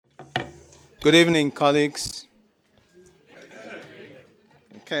Good evening, colleagues.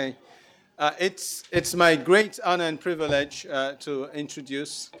 Okay, it's my great honor and privilege to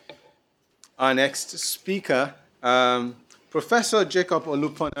introduce our next speaker. Professor Jacob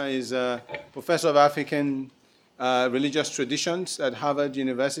Olupona is a professor of African religious traditions at Harvard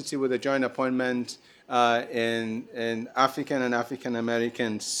University with a joint appointment in African and African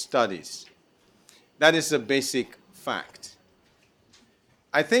American studies. That is a basic fact.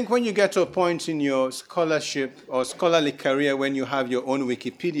 I think when you get to a point in your scholarship or scholarly career when you have your own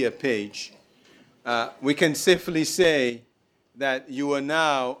Wikipedia page, we can safely say that you are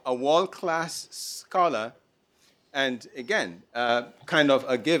now a world-class scholar, and again, kind of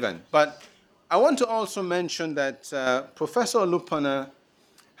a given. But I want to also mention that Professor Lupana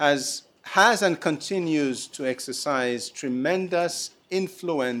has and continues to exercise tremendous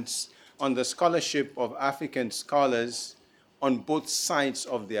influence on the scholarship of African scholars on both sides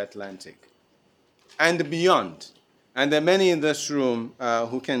of the Atlantic and beyond. And there are many in this room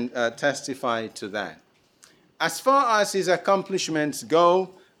who can testify to that. As far as his accomplishments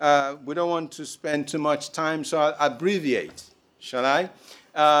go, we don't want to spend too much time, so I'll abbreviate, shall I?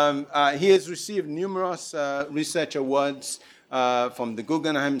 He has received numerous research awards from the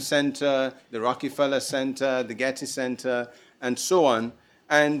Guggenheim Center, the Rockefeller Center, the Getty Center, and so on.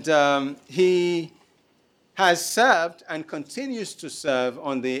 And he has served and continues to serve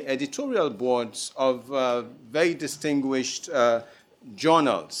on the editorial boards of very distinguished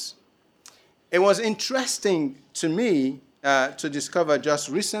journals. It was interesting to me to discover just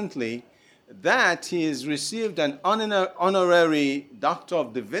recently that he has received an honorary Doctor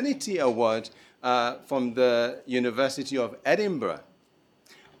of Divinity award from the University of Edinburgh,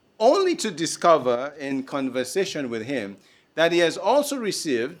 only to discover in conversation with him that he has also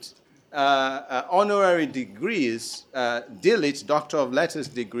received honorary degrees, DLIT, Doctor of Letters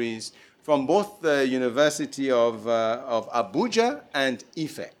degrees, from both the University of Abuja and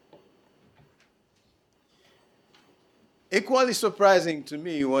Ife. Equally surprising to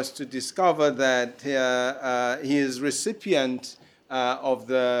me was to discover that he is recipient of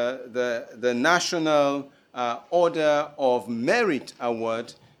the National Order of Merit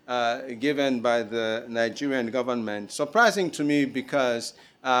Award given by the Nigerian government. Surprising to me because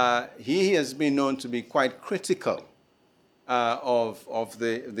he has been known to be quite critical of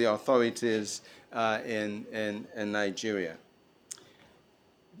the authorities in Nigeria.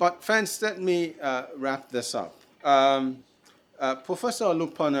 But friends, let me wrap this up. Professor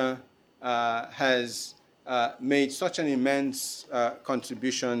Olupona has made such an immense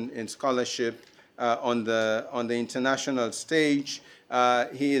contribution in scholarship on the international stage.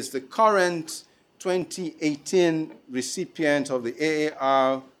 He is the current 2018 recipient of the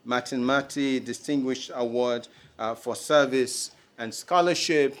AAR Martin Marty Distinguished Award for Service and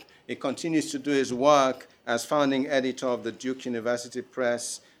Scholarship. He continues to do his work as founding editor of the Duke University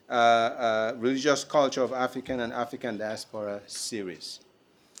Press Religious Culture of African and African Diaspora series.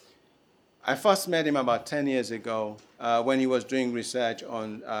 I first met him about 10 years ago when he was doing research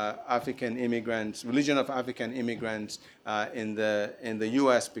on African immigrants, religion of African immigrants in the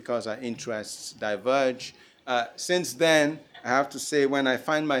US because our interests diverge. Since then, I have to say when I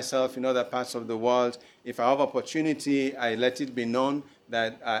find myself in other parts of the world, if I have opportunity, I let it be known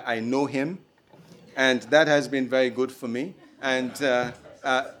that I know him. And that has been very good for me. And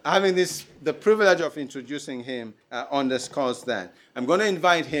having the privilege of introducing him underscores that. I'm going to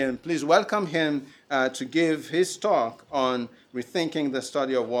invite him, please welcome him to give his talk on rethinking the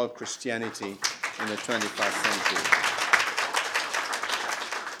study of world Christianity in the 21st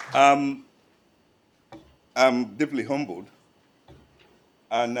century. I'm deeply humbled,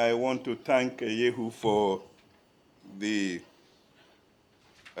 and I want to thank Yehu for the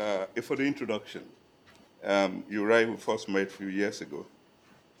introduction. You're right, we first met a few years ago,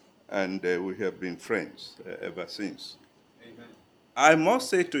 and we have been friends ever since. Amen. I must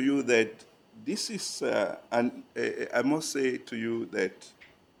say to you that this is, I must say to you that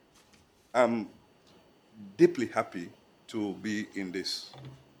I'm deeply happy to be in this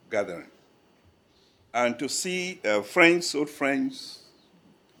gathering and to see friends, old friends,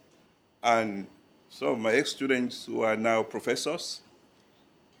 and some of my ex-students who are now professors.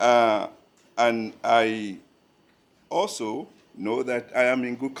 And I also know that I am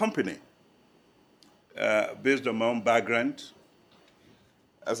in good company based on my own background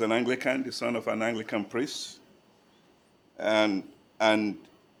as an Anglican, the son of an Anglican priest, and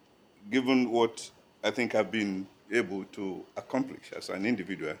given what I think I've been able to accomplish as an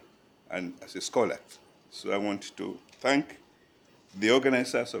individual and as a scholar. So I want to thank the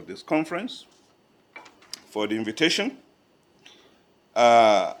organizers of this conference for the invitation.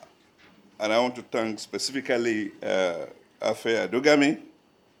 And I want to thank specifically Afe Adogami,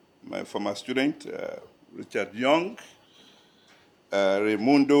 my former student, Richard Young,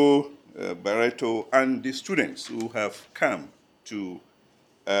 Raimundo Barreto, and the students who have come to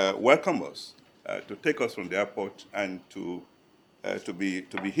welcome us, to take us from the airport, and to be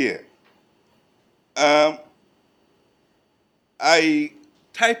here. I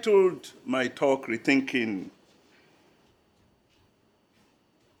titled my talk "Rethinking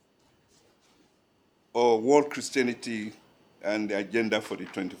or World Christianity and the Agenda for the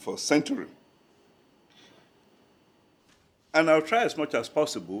 21st Century." And I'll try as much as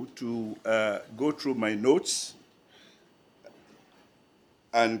possible to go through my notes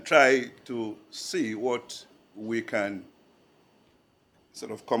and try to see what we can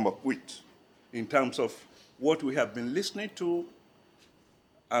sort of come up with in terms of what we have been listening to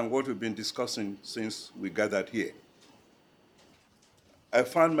and what we've been discussing since we gathered here. I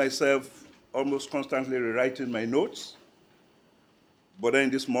found myself almost constantly rewriting my notes, but then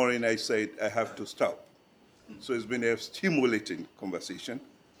this morning I said I have to stop. So it's been a stimulating conversation,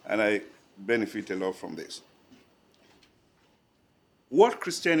 and I benefit a lot from this. What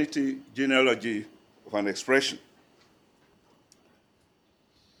Christianity, genealogy of an expression?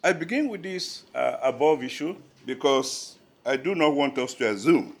 I begin with this above issue because I do not want us to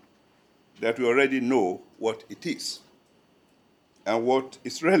assume that we already know what it is and what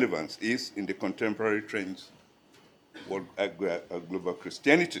its relevance is in the contemporary trends of global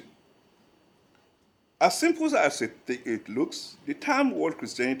Christianity. As simple as it looks, the term world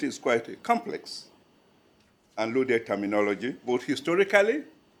Christianity is quite a complex and loaded terminology, both historically,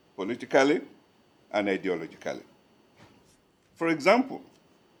 politically, and ideologically. For example,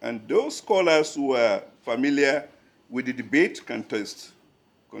 and those scholars who are familiar with the debate can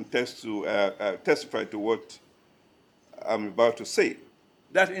testify to what I'm about to say,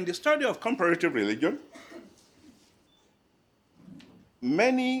 that in the study of comparative religion,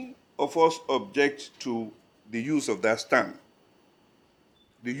 many of us object to the use of that term,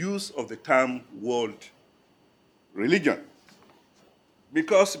 the use of the term world religion,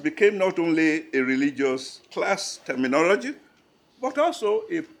 because it became not only a religious class terminology, but also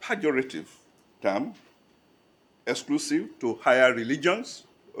a pejorative term exclusive to higher religions,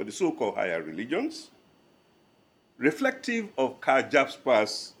 or the so-called higher religions, reflective of Karl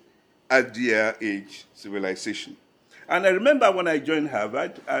Jasper's Adria Age civilization. And I remember when I joined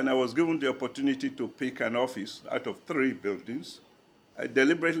Harvard and I was given the opportunity to pick an office out of 3 buildings, I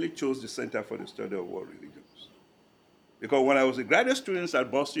deliberately chose the Center for the Study of World Religions. Because when I was a graduate student at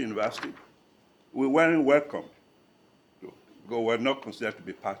Boston University, we weren't welcomed, because we were not considered to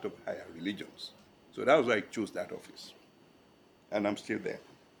be part of higher religions. So that was why I chose that office. And I'm still there.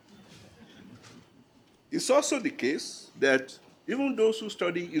 It's also the case that even those who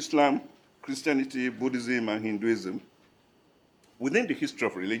study Islam, Christianity, Buddhism, and Hinduism, within the history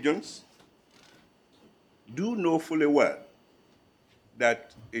of religions, do know fully well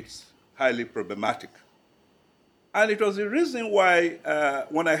that it's highly problematic. And it was the reason why,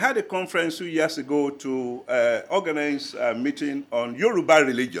 when I had a conference 2 years ago to organize a meeting on Yoruba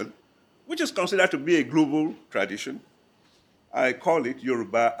religion, which is considered to be a global tradition, I call it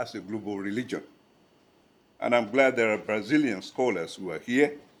Yoruba as a global religion. And I'm glad there are Brazilian scholars who are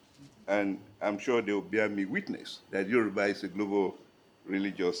here, and I'm sure they will bear me witness that Yoruba is a global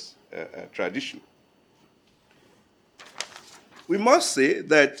religious tradition. We must say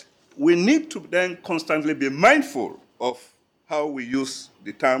that we need to then constantly be mindful of how we use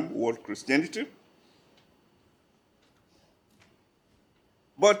the term world Christianity.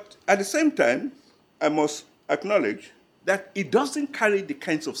 But at the same time, I must acknowledge that it doesn't carry the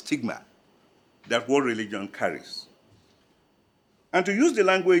kinds of stigma that world religion carries. And to use the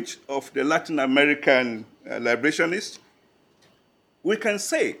language of the Latin American liberationist, we can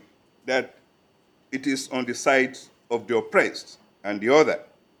say that it is on the side of the oppressed and the other.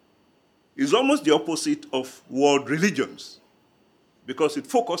 It's almost the opposite of world religions, because it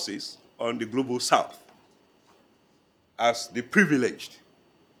focuses on the global south as the privileged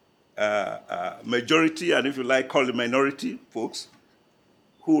majority, and if you like, call it minority folks,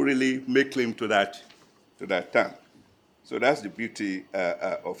 who really make claim to that term. So that's the beauty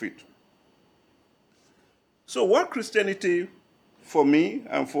of it. So world Christianity, for me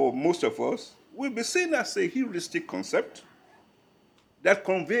and for most of us, will be seen as a heuristic concept that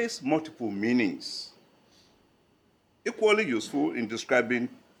conveys multiple meanings, equally useful in describing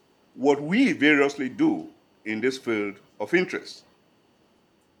what we variously do in this field of interest.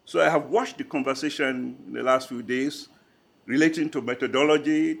 So I have watched the conversation in the last few days relating to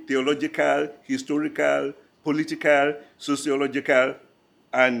methodology, theological, historical, political, sociological,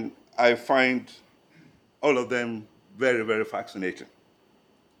 and I find all of them very, very fascinating.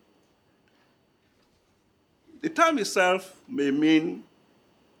 The term itself may mean,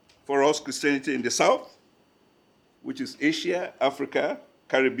 for us, Christianity in the South, which is Asia, Africa,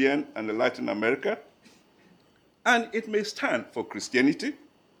 Caribbean, and Latin America. And it may stand for Christianity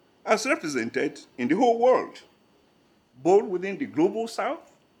as represented in the whole world, both within the global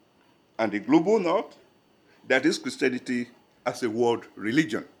South and the global North, that is Christianity as a world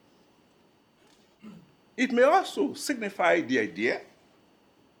religion. It may also signify the idea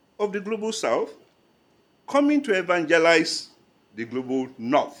of the global South coming to evangelize the global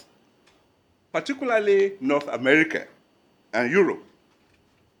North, particularly North America and Europe.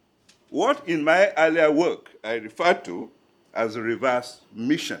 What in my earlier work I referred to as a reverse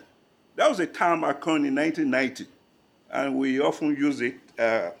mission. That was a term I coined in 1990, and we often use it.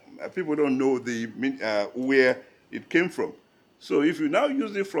 People don't know where it came from. So if you now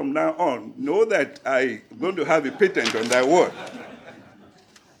use it from now on, know that I'm going to have a patent on that word.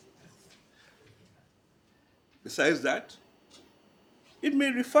 Besides that, it may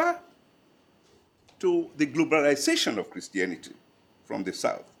refer to the globalization of Christianity from the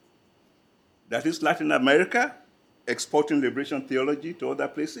South. That is Latin America exporting liberation theology to other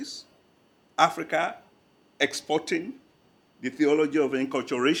places, Africa exporting the theology of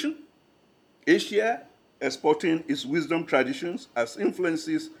enculturation, Asia exporting its wisdom traditions as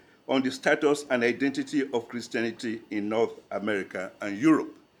influences on the status and identity of Christianity in North America and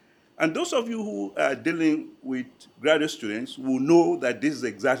Europe. And those of you who are dealing with graduate students will know that this is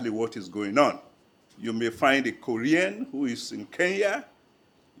exactly what is going on. You may find a Korean who is in Kenya.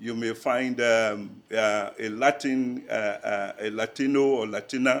 You may find a Latino or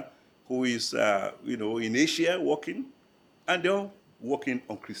Latina who is in Asia working, and they're working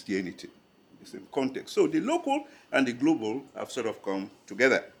on Christianity in the same context. So the local and the global have sort of come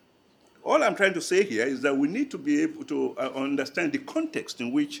together. All I'm trying to say here is that we need to be able to understand the context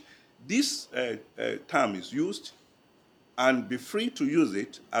in which this term is used and be free to use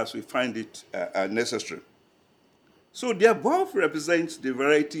it as we find it necessary. So the above represents the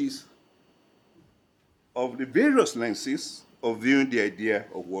varieties of the various lenses of viewing the idea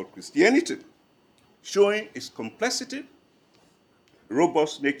of world Christianity, showing its complexity,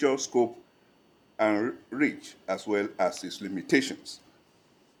 robust nature, scope, and reach, as well as its limitations.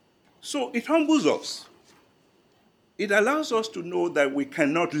 So it humbles us. It allows us to know that we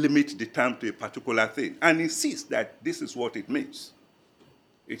cannot limit the term to a particular thing and insist that this is what it means.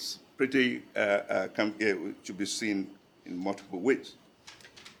 It's pretty, should be seen in multiple ways.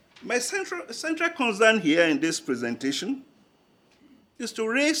 My central concern here in this presentation is to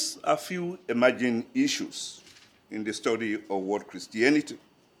raise a few emerging issues in the study of world Christianity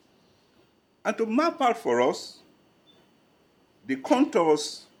and to map out for us the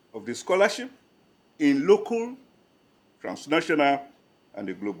contours of the scholarship in local, transnational, and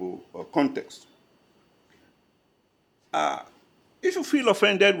the global context. If you feel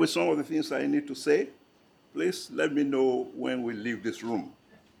offended with some of the things I need to say, please let me know when we leave this room.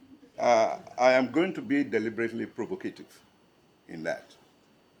 I am going to be deliberately provocative in that.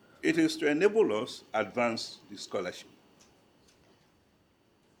 It is to enable us advance the scholarship.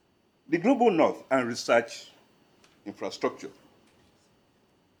 The global North and research infrastructure.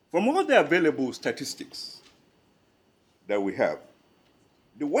 From all the available statistics that we have,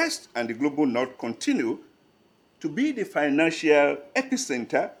 the West and the global North continue to be the financial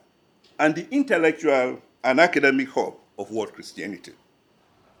epicenter and the intellectual and academic hub of world Christianity.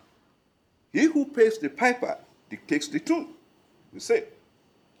 He who pays the piper dictates the tune, we say.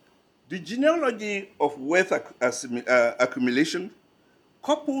 The genealogy of wealth accumulation,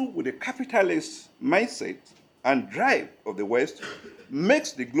 coupled with the capitalist mindset and drive of the West,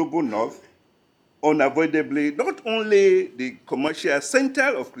 makes the global North unavoidably not only the commercial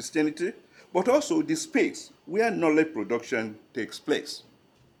center of Christianity, but also the space where knowledge production takes place.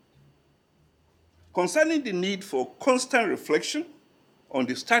 Concerning the need for constant reflection on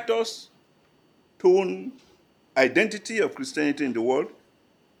the status, tone, identity of Christianity in the world,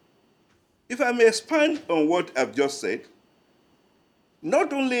 if I may expand on what I've just said,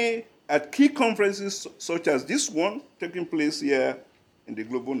 not only at key conferences such as this one taking place here in the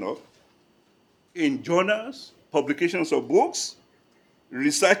global North, in journals, publications of books,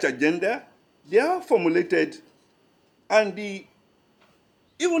 research agenda, they are formulated, and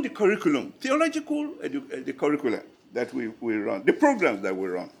even the curriculum, theological, the curriculum that we run, the programs that we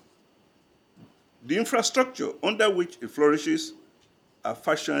run, the infrastructure under which it flourishes are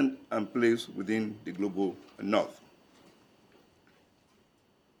fashioned and placed within the global North.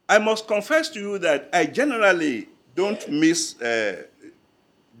 I must confess to you that I generally don't miss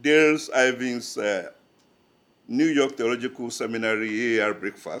Dale Ivins New York Theological Seminary AR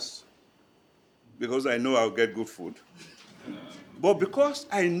breakfast because I know I'll get good food, but because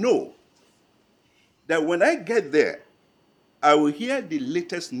I know that when I get there, I will hear the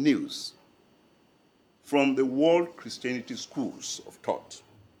latest news from the World Christianity Schools of Thought,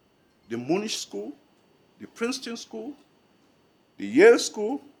 the Monash School, the Princeton School, the Yale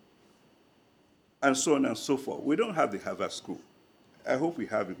School, and so on and so forth. We don't have the Harvard School. I hope we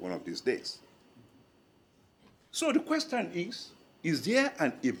have it one of these days. So the question is there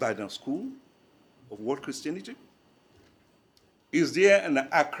an Ibadan School of World Christianity? Is there an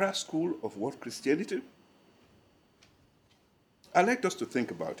Accra School of World Christianity? I'd like us to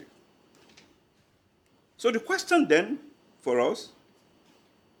think about it. So the question then for us,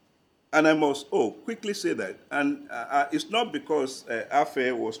 and I must quickly say that, and it's not because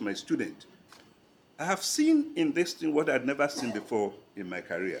Afe was my student. I have seen in this thing what I'd never seen before in my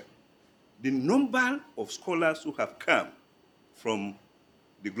career. The number of scholars who have come from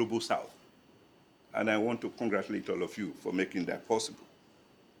the Global South. And I want to congratulate all of you for making that possible.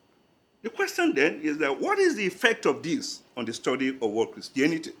 The question then is that what is the effect of this on the study of world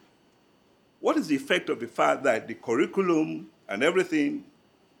Christianity? What is the effect of the fact that the curriculum and everything,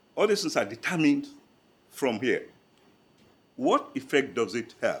 all these things are determined from here? What effect does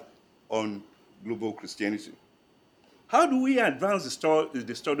it have on global Christianity? How do we advance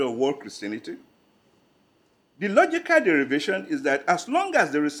the study of world Christianity? The logical derivation is that as long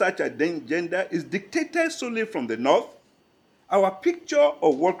as the research agenda is dictated solely from the North, our picture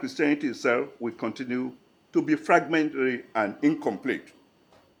of world Christianity itself will continue to be fragmentary and incomplete.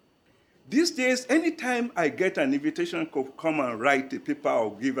 These days, anytime I get an invitation to come and write a paper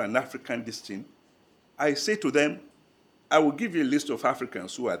or give an African distinct, I say to them, I will give you a list of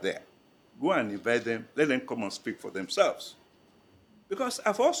Africans who are there. Go and invite them, let them come and speak for themselves. Because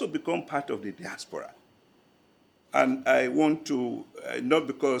I've also become part of the diaspora. And I want to, not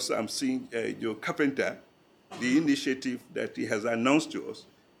because I'm seeing Joe Carpenter, the initiative that he has announced to us,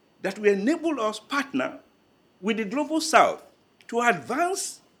 that will enable us partner with the Global South to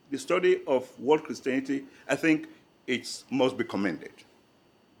advance the study of world Christianity. I think it must be commended.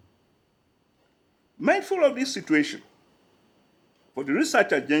 Mindful of this situation, for the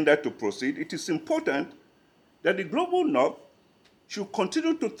research agenda to proceed, it is important that the Global North should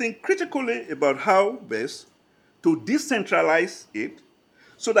continue to think critically about how best to decentralize it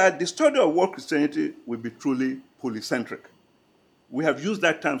so that the study of world Christianity will be truly polycentric. We have used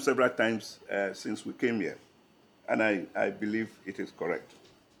that term several times since we came here, and I believe it is correct.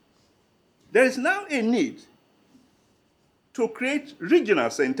 There is now a need to create regional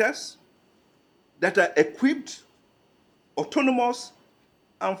centers that are equipped, autonomous,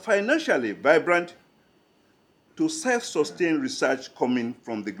 and financially vibrant to self-sustain research coming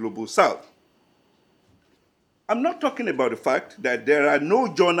from the Global South. I'm not talking about the fact that there are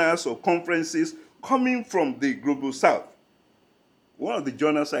no journals or conferences coming from the Global South. One of the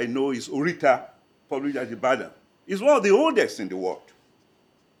journals I know is Orita, published at Ibadan. It's one of the oldest in the world.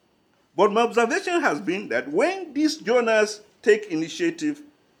 But my observation has been that when these journals take initiative,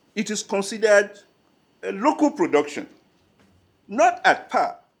 it is considered a local production, not at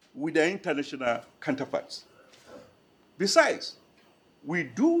par with their international counterparts. Besides, we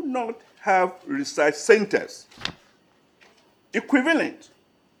do not have research centers equivalent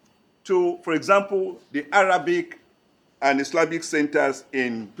to, for example, the Arabic and Islamic centers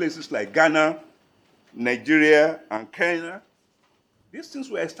in places like Ghana, Nigeria, and Kenya. These things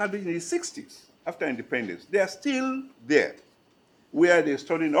were established in the 60s after independence. They are still there, where they're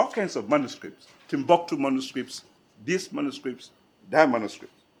studying all kinds of manuscripts, Timbuktu manuscripts, these manuscripts, that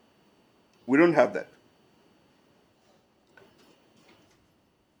manuscript. We don't have that.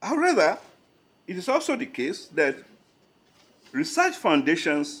 However, it is also the case that research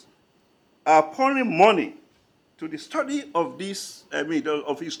foundations are pouring money to the study of this,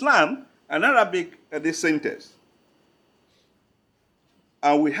 of Islam and Arabic at these centers.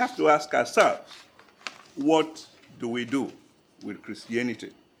 And we have to ask ourselves, what do we do with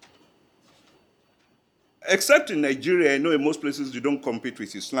Christianity? Except in Nigeria, I know in most places you don't compete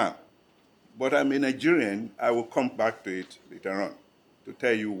with Islam. But I'm a Nigerian, I will come back to it later on to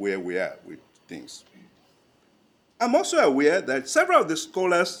tell you where we are with things. I'm also aware that several of the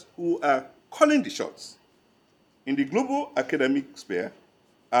scholars who are calling the shots in the global academic sphere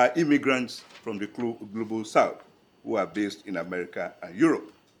are immigrants from the Global South who are based in America and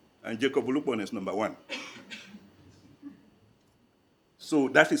Europe. And Jacob Olupona is number one. So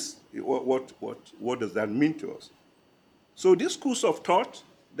that is what does that mean to us? So these schools of thought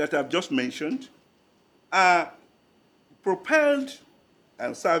that I've just mentioned are propelled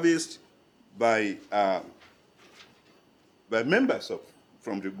and serviced by members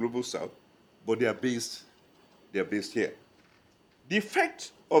from the Global South, but they are based here. The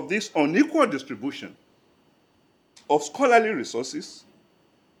effect of this unequal distribution of scholarly resources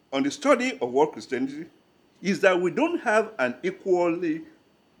on the study of world Christianity is that we don't have an equally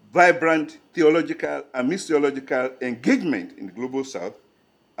vibrant theological and missiological engagement in the Global South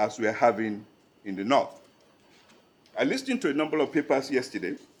as we are having in the North. I listened to a number of papers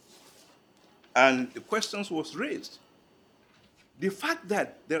yesterday, and the questions was raised. The fact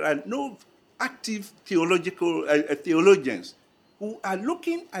that there are no active theologians who are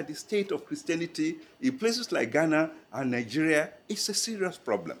looking at the state of Christianity in places like Ghana and Nigeria is a serious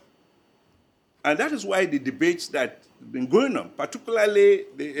problem. And that is why the debates that have been going on, particularly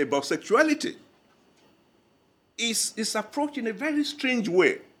about sexuality, is approached in a very strange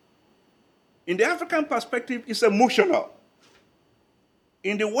way. In the African perspective, it's emotional.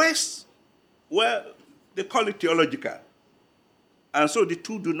 In the West, well, they call it theological. And so the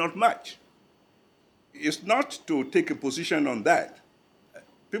two do not match. It's not to take a position on that.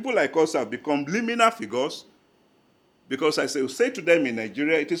 People like us have become liminal figures because I say to them in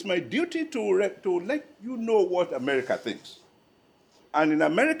Nigeria, it is my duty to let you know what America thinks. And in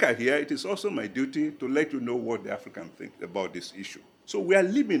America here, it is also my duty to let you know what the African think about this issue. So we are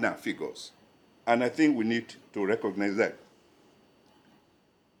liminal figures. And I think we need to recognize that.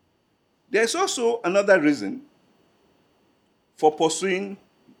 There's also another reason for pursuing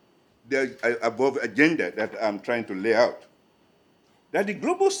the above agenda that I'm trying to lay out. That in the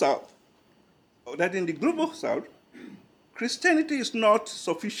Global South, Christianity is not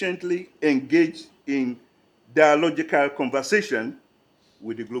sufficiently engaged in dialogical conversation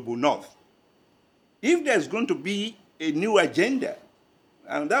with the Global North. If there's going to be a new agenda,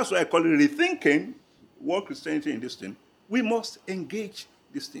 and that's why I call it rethinking world Christianity in this thing, we must engage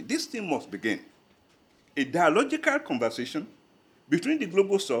this thing. This thing must begin. A dialogical conversation between the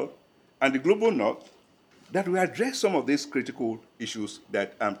Global South and the Global North that will address some of these critical issues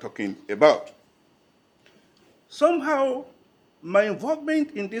that I'm talking about. Somehow, my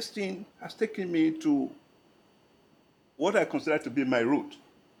involvement in this thing has taken me to what I consider to be my root.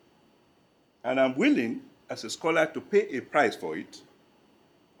 And I'm willing, as a scholar, to pay a price for it,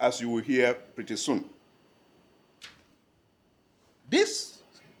 as you will hear pretty soon. This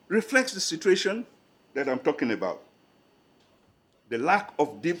reflects the situation that I'm talking about. The lack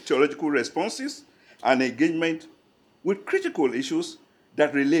of deep theological responses and engagement with critical issues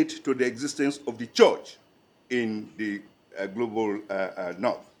that relate to the existence of the church in the Global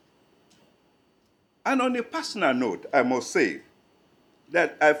North. And on a personal note, I must say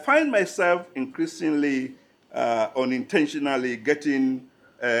that I find myself increasingly unintentionally getting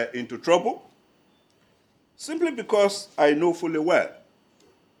into trouble simply because I know fully well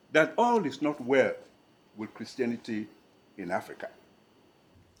that all is not well with Christianity in Africa,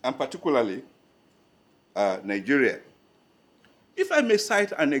 and particularly Nigeria. If I may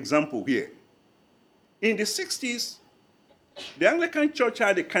cite an example here, in the 60s, the Anglican Church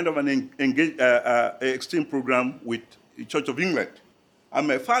had a kind of an exchange program with the Church of England. And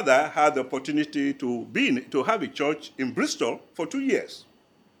my father had the opportunity to have a church in Bristol for 2 years.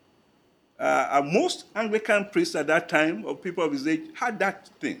 Most Anglican priests at that time, or people of his age, had that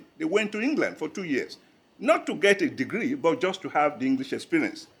thing. They went to England for 2 years, not to get a degree, but just to have the English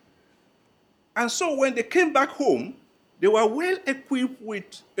experience. And so when they came back home, they were well equipped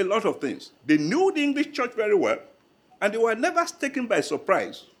with a lot of things. They knew the English church very well, and they were never taken by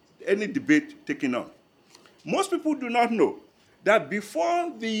surprise, any debate taken on. Most people do not know that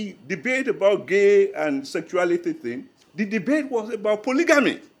before the debate about gay and sexuality thing, the debate was about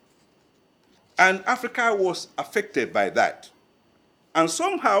polygamy. And Africa was affected by that. And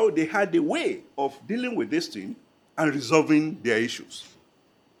somehow they had a way of dealing with this thing and resolving their issues.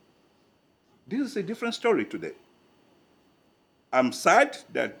 This is a different story today. I'm sad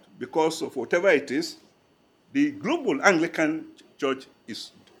that because of whatever it is, the global Anglican Church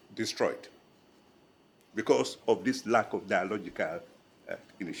is destroyed because of this lack of dialogical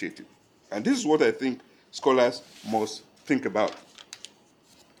initiative. And this is what I think scholars must think about.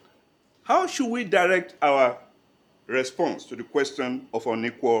 How should we direct our response to the question of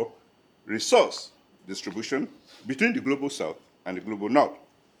unequal resource distribution between the Global South and the Global North?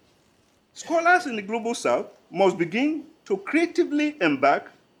 Scholars in the Global South must begin to creatively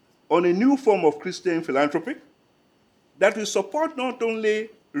embark on a new form of Christian philanthropy that will support not only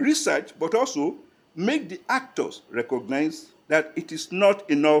research, but also make the actors recognize that it is not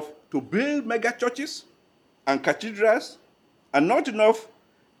enough to build megachurches and cathedrals, and not enough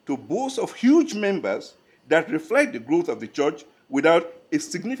to boast of huge members that reflect the growth of the church without a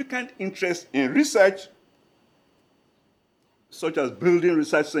significant interest in research, such as building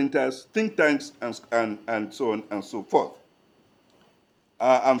research centers, think tanks, and so on and so forth.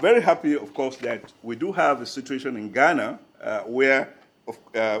 I'm very happy, of course, that we do have a situation in Ghana where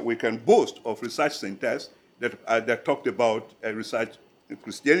we can boast of research centers that talked about research in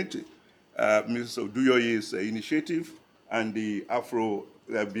Christianity. Mrs. Oduyoye's initiative and the Afro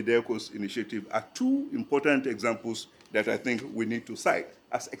Bidekos initiative are two important examples that I think we need to cite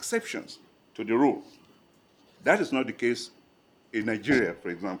as exceptions to the rule. That is not the case in Nigeria, for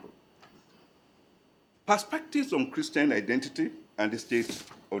example. Perspectives on Christian identity and the state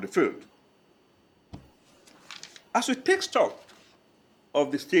of the field. As we take stock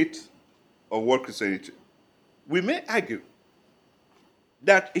of the state of world Christianity, we may argue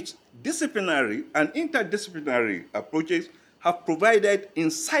that its disciplinary and interdisciplinary approaches have provided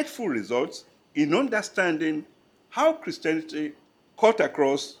insightful results in understanding how Christianity cut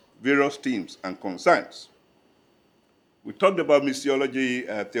across various themes and concerns. We talked about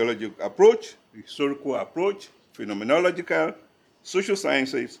missiology, theological approach, historical approach, phenomenological, social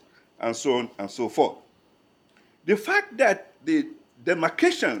sciences, and so on and so forth. The fact that the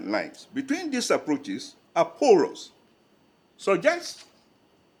demarcation lines between these approaches are porous suggests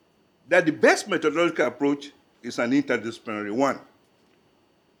that the best methodological approach is an interdisciplinary one.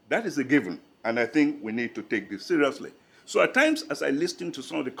 That is a given, and I think we need to take this seriously. So at times, as I listen to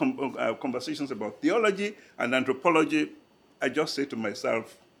some of the conversations about theology and anthropology, I just say to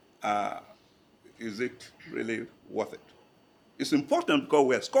myself, is it really worth it? It's important because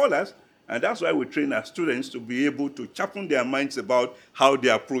we're scholars, and that's why we train our students to be able to sharpen their minds about how they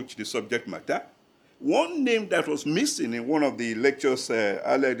approach the subject matter. One name that was missing in one of the lectures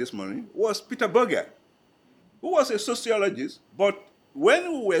earlier this morning was Peter Berger, who was a sociologist, but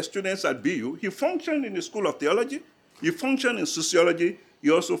when we were students at BU, he functioned in the School of Theology, he functioned in sociology, he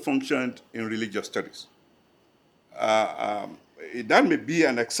also functioned in religious studies. That may be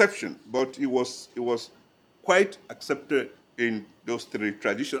an exception, but it was quite accepted in those three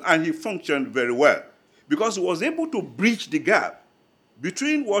traditions, and he functioned very well because he was able to bridge the gap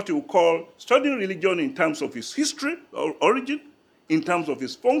between what you call studying religion in terms of its history or origin, in terms of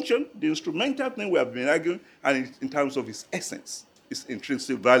its function, the instrumental thing we have been arguing, and in terms of its essence, its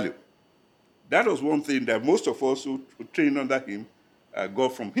intrinsic value. That was one thing that most of us who trained under him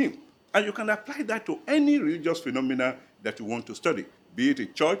got from him. And you can apply that to any religious phenomena that you want to study, be it a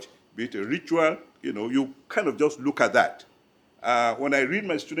church, be it a ritual, you kind of just look at that. When I read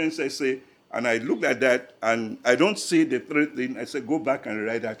my students' essay, and I look at that, and I don't see the third thing, I say, go back and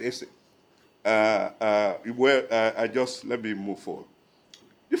write that essay. Let me move forward.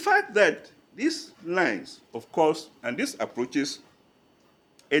 The fact that these lines, of course, and these approaches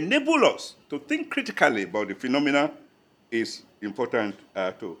enable us to think critically about the phenomena is important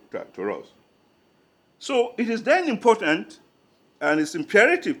to us. So it is then important, and it's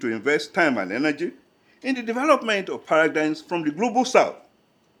imperative to invest time and energy in the development of paradigms from the global south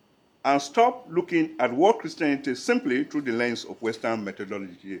and stop looking at world Christianity simply through the lens of Western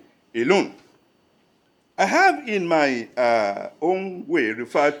methodology alone. I have, in my own way,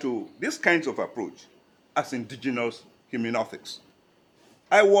 referred to these kinds of approach as indigenous hermeneutics.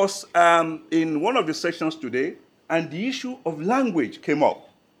 I was in one of the sessions today, and the issue of language came up.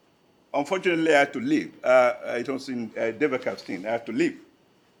 Unfortunately, I had to leave. It was in David Kapstein. I had to leave.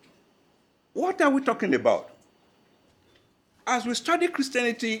 What are we talking about? As we study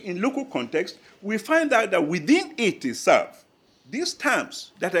Christianity in local context, we find out that within it itself, these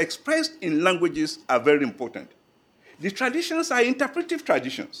terms that are expressed in languages are very important. The traditions are interpretive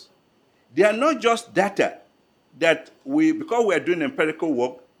traditions. They are not just data that because we are doing empirical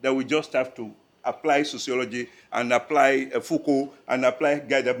work, that we just have to apply sociology and apply Foucault and apply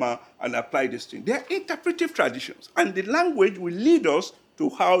Gadamer and apply this thing. They are interpretive traditions, and the language will lead us to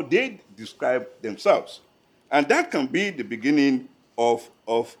how they describe themselves. And that can be the beginning of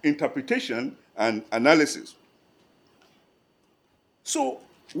interpretation and analysis. So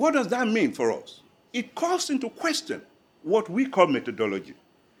what does that mean for us? It calls into question what we call methodology,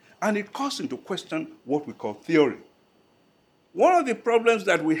 and it calls into question what we call theory. One of the problems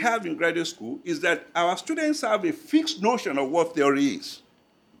that we have in graduate school is that our students have a fixed notion of what theory is,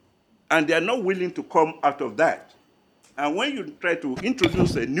 and they are not willing to come out of that. And when you try to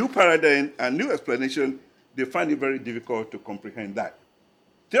introduce a new paradigm, a new explanation, they find it very difficult to comprehend that.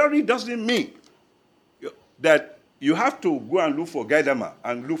 Theory doesn't mean that you have to go and look for Gadamer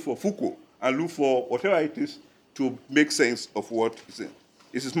and look for Foucault and look for whatever it is to make sense of what is in.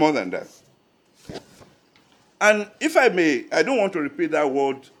 It is more than that. And if I may, I don't want to repeat that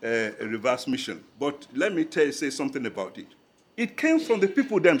word, reverse mission, but let me say something about it. It came from the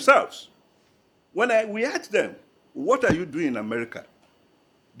people themselves. When we asked them, what are you doing in America?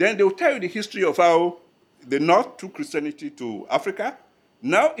 Then they will tell you the history of how the North took Christianity to Africa.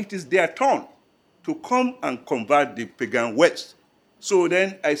 Now it is their turn to come and convert the pagan West. So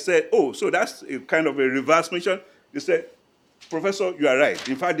then I said, oh, so that's a kind of a reverse mission. They said, Professor, you are right.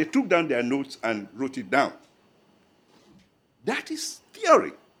 In fact, they took down their notes and wrote it down. That is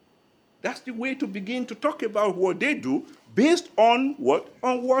theory. That's the way to begin to talk about what they do based on what?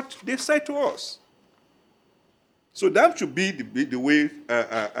 On what they say to us. So that should be the way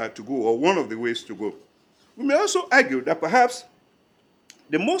to go, or one of the ways to go. We may also argue that perhaps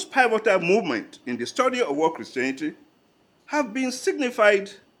the most pivotal movement in the study of world Christianity have been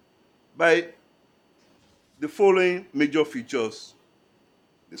signified by the following major features: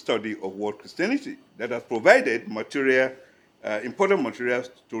 the study of world Christianity that has provided material, important materials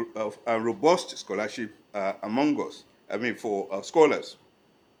of robust scholarship among us, for scholars.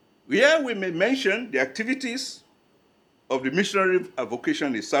 Here we may mention the activities of the missionary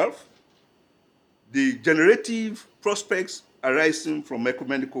vocation itself, the generative prospects arising from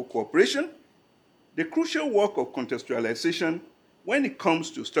ecumenical cooperation, the crucial work of contextualization when it comes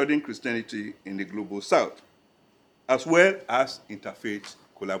to studying Christianity in the global South, as well as interfaith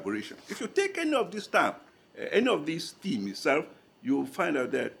collaboration. If you take any of this term, any of these themes itself, you'll find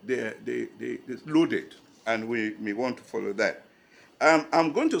out that they're loaded, and we may want to follow that.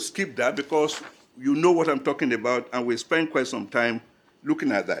 I'm going to skip that because you know what I'm talking about, and we spend quite some time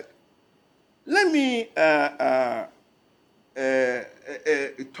looking at that. Let me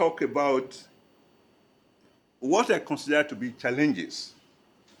talk about what I consider to be challenges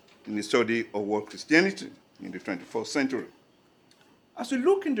in the study of world Christianity in the 21st century. As we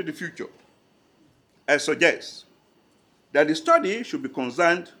look into the future, I suggest that the study should be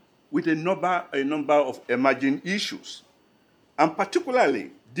concerned with a number of emerging issues, and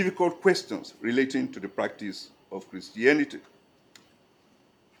particularly difficult questions relating to the practice of Christianity.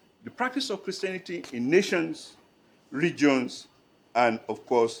 The practice of Christianity in nations, regions, and of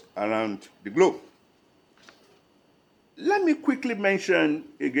course, around the globe. Let me quickly mention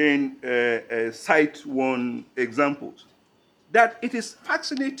again, cite one example, that it is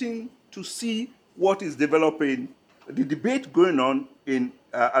fascinating to see what is developing, the debate going on in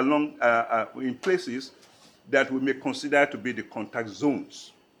places that we may consider to be the contact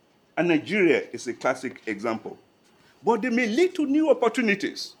zones. And Nigeria is a classic example. But they may lead to new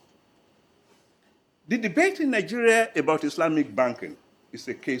opportunities. The debate in Nigeria about Islamic banking is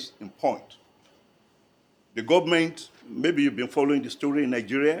a case in point. The government, maybe you've been following the story in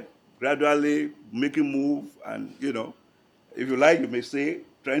Nigeria, gradually making move, and if you like, you may say,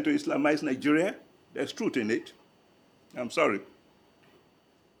 trying to Islamize Nigeria. There's truth in it. I'm sorry.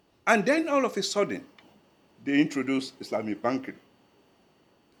 And then all of a sudden, they introduced Islamic banking.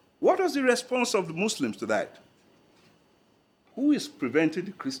 What was the response of the Muslims to that? Who is preventing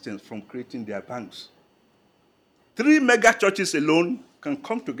the Christians from creating their banks? 3 mega churches alone can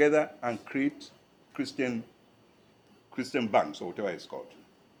come together and create Christian banks, or whatever it's called.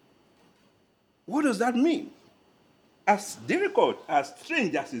 What does that mean? As difficult, as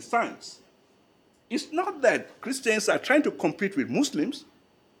strange as it sounds, it's not that Christians are trying to compete with Muslims,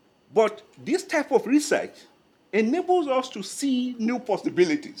 but this type of research enables us to see new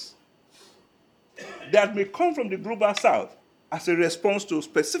possibilities that may come from the global South as a response to a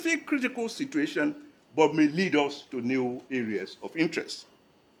specific critical situation, but may lead us to new areas of interest.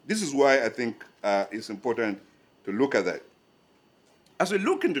 This is why I think it's important to look at that. As we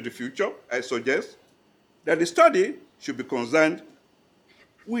look into the future, I suggest that the study should be concerned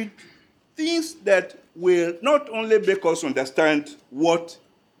with things that will not only make us understand what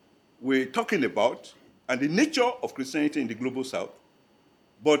we're talking about and the nature of Christianity in the global South,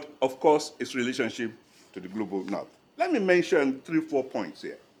 but of course its relationship to the global North. Let me mention 3-4 points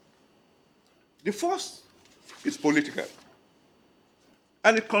here. The first is political.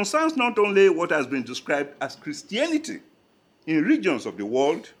 And it concerns not only what has been described as Christianity in regions of the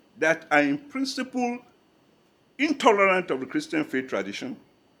world that are in principle intolerant of the Christian faith tradition.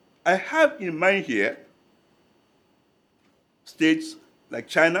 I have in mind here states like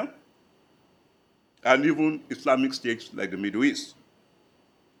China and even Islamic states like the Middle East.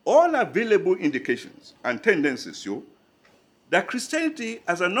 All available indications and tendencies show that Christianity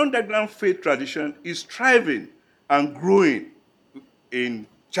as an underground faith tradition is thriving and growing in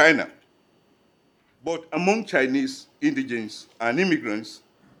China, but among Chinese indigenes and immigrants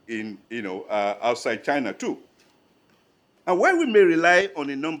in, outside China too. And while we may rely on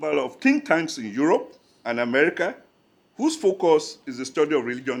a number of think tanks in Europe and America, whose focus is the study of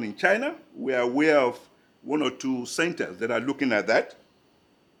religion in China, we are aware of one or two centers that are looking at that.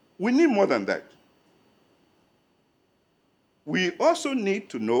 We need more than that. We also need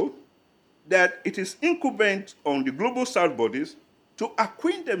to know that it is incumbent on the Global South bodies to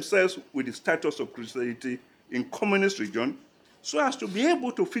acquaint themselves with the status of Christianity in communist region so as to be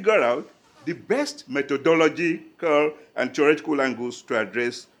able to figure out the best methodological and theoretical angles to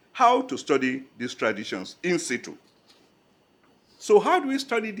address how to study these traditions in situ. So how do we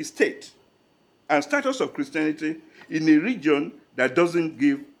study the state and status of Christianity in a region that doesn't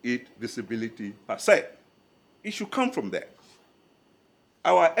give it visibility per se? It should come from there.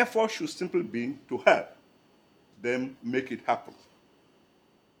 Our effort should simply be to help them make it happen.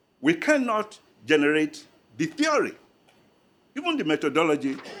 We cannot generate the theory, even the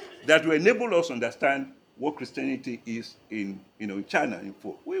methodology, that will enable us to understand what Christianity is in China.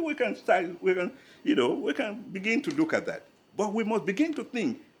 We can begin to look at that. But we must begin to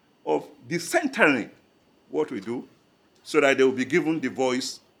think of decentering what we do so that they will be given the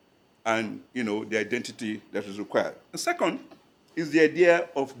voice and the identity that is required. The second is the idea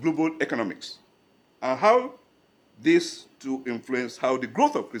of global economics and how this to influence how the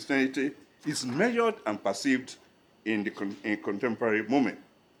growth of Christianity is measured and perceived in the contemporary moment.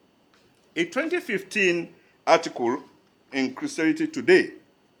 A 2015 article in Christianity Today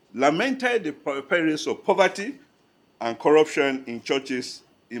lamented the perils of poverty and corruption in churches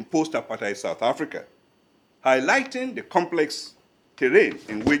in post-apartheid South Africa, highlighting the complex terrain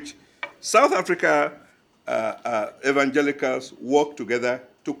in which South Africa evangelicals work together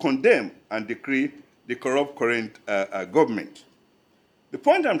to condemn and decree the corrupt current government. The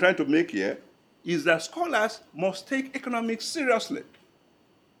point I'm trying to make here is that scholars must take economics seriously.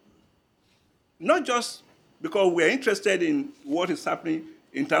 Not just because we're interested in what is happening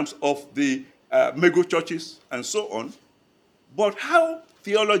in terms of the mega churches and so on, but how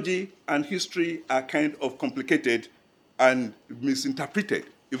theology and history are kind of complicated and misinterpreted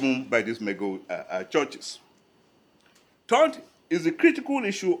even by these mega churches. Third is the critical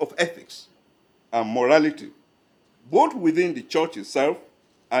issue of ethics and morality, both within the church itself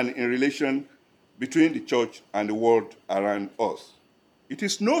and in relation between the church and the world around us. It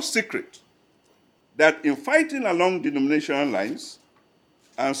is no secret that in fighting along denominational lines,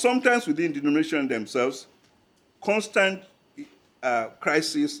 and sometimes within denominations themselves, constant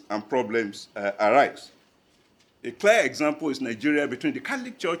crises and problems arise. A clear example is Nigeria between the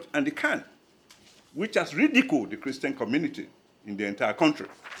Catholic Church and the CAN, which has ridiculed the Christian community in the entire country.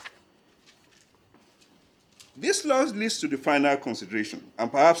 This loss leads to the final consideration,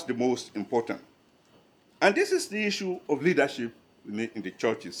 and perhaps the most important. And this is the issue of leadership in the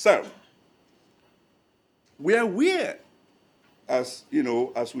church itself. We are aware, as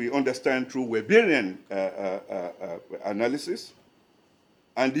we understand through Weberian analysis,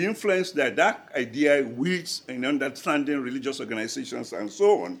 and the influence that idea wields in understanding religious organizations and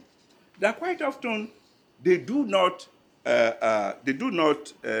so on, that quite often they do not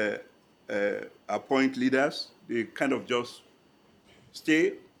appoint leaders. They kind of just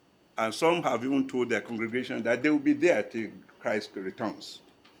stay, and some have even told their congregation that they will be there till Christ returns.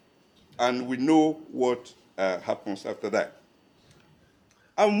 And we know what happens after that.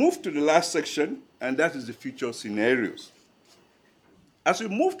 I'll move to the last section, and that is the future scenarios. As we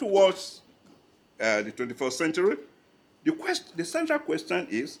move towards the 21st century, the central question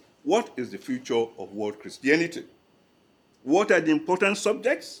is, what is the future of world Christianity? What are the important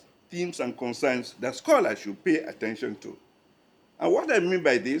subjects, themes, and concerns that scholars should pay attention to? And what I mean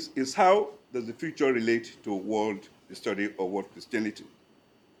by this is, how does the future relate to the study of world Christianity?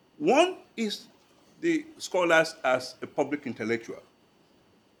 One is the scholars as a public intellectual.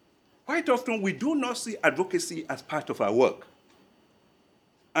 Quite often, we do not see advocacy as part of our work.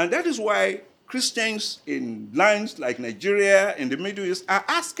 And that is why Christians in lands like Nigeria, in the Middle East, are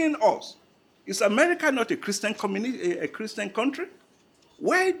asking us, is America not a Christian community, a Christian country?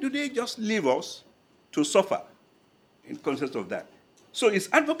 Why do they just leave us to suffer in context of that? So is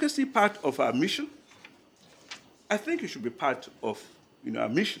advocacy part of our mission? I think it should be part of our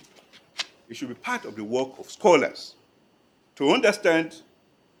mission. It should be part of the work of scholars to understand,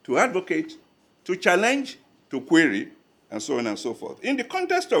 to advocate, to challenge, to query, and so on and so forth. In the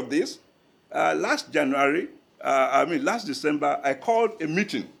context of this, last December, I called a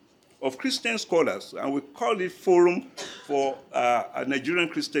meeting of Christian scholars, and we called it Forum for Nigerian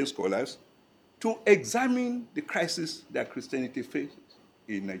Christian Scholars, to examine the crisis that Christianity faces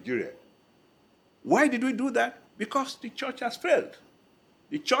in Nigeria. Why did we do that? Because the church has failed.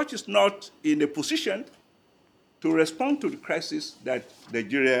 The church is not in a position to respond to the crisis that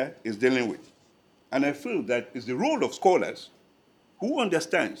Nigeria is dealing with. And I feel that it's the role of scholars who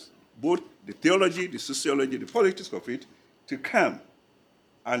understands both the theology, the sociology, the politics of it, to come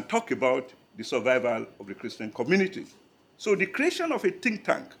and talk about the survival of the Christian community. So the creation of a think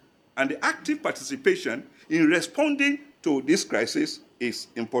tank and the active participation in responding to this crisis is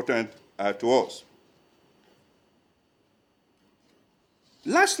important to us.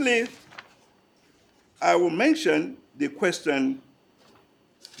 Lastly, I will mention the question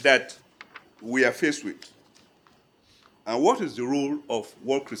that we are faced with. And what is the role of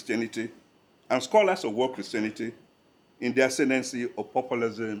world Christianity and scholars of world Christianity in the ascendancy of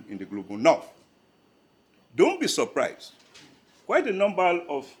populism in the global north? Don't be surprised. Quite a number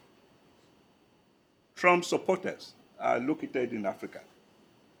of Trump supporters are located in Africa.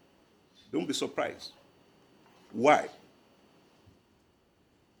 Don't be surprised. Why?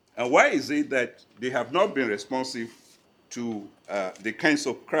 And why is it that they have not been responsive to the kinds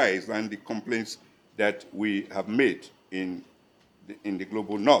of cries and the complaints that we have made in the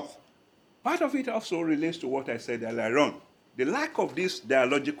global north? Part of it also relates to what I said earlier on, the lack of this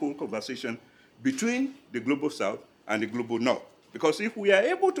dialogical conversation between the global south and the global north. Because if we are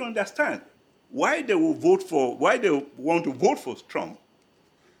able to understand why they will vote for, why they want to vote for Trump,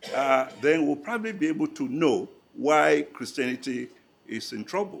 then we'll probably be able to know why Christianity is in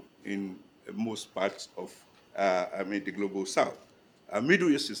trouble in most parts of the global south. Middle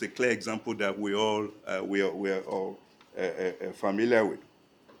East is a clear example that we are all familiar with.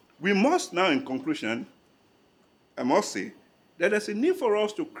 We must now, in conclusion, I must say that there's a need for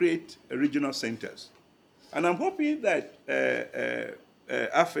us to create regional centers. And I'm hoping that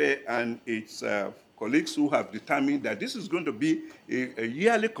AFE and its colleagues who have determined that this is going to be a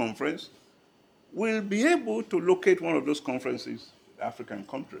yearly conference will be able to locate one of those conferences in African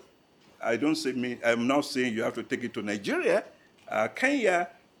country. I'm not saying you have to take it to Nigeria, Kenya,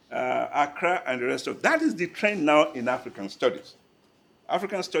 Accra, and the rest of that. Is the trend now in African studies.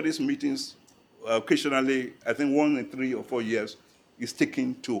 African studies meetings, occasionally, I think 1 in 3 or 4 years, is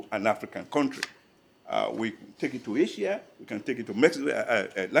taken to an African country. We can take it to Asia, we can take it to Mexico,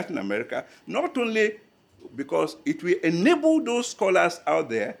 Latin America, not only because it will enable those scholars out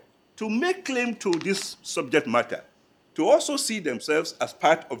there to make claim to this subject matter, to also see themselves as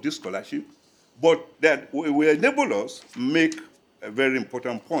part of this scholarship, but that will enable us to make a very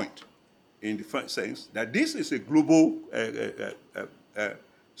important point in the sense that this is a global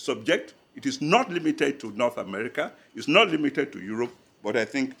subject. It is not limited to North America, it's not limited to Europe, but I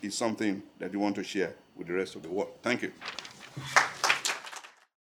think it's something that we want to share with the rest of the world. Thank you.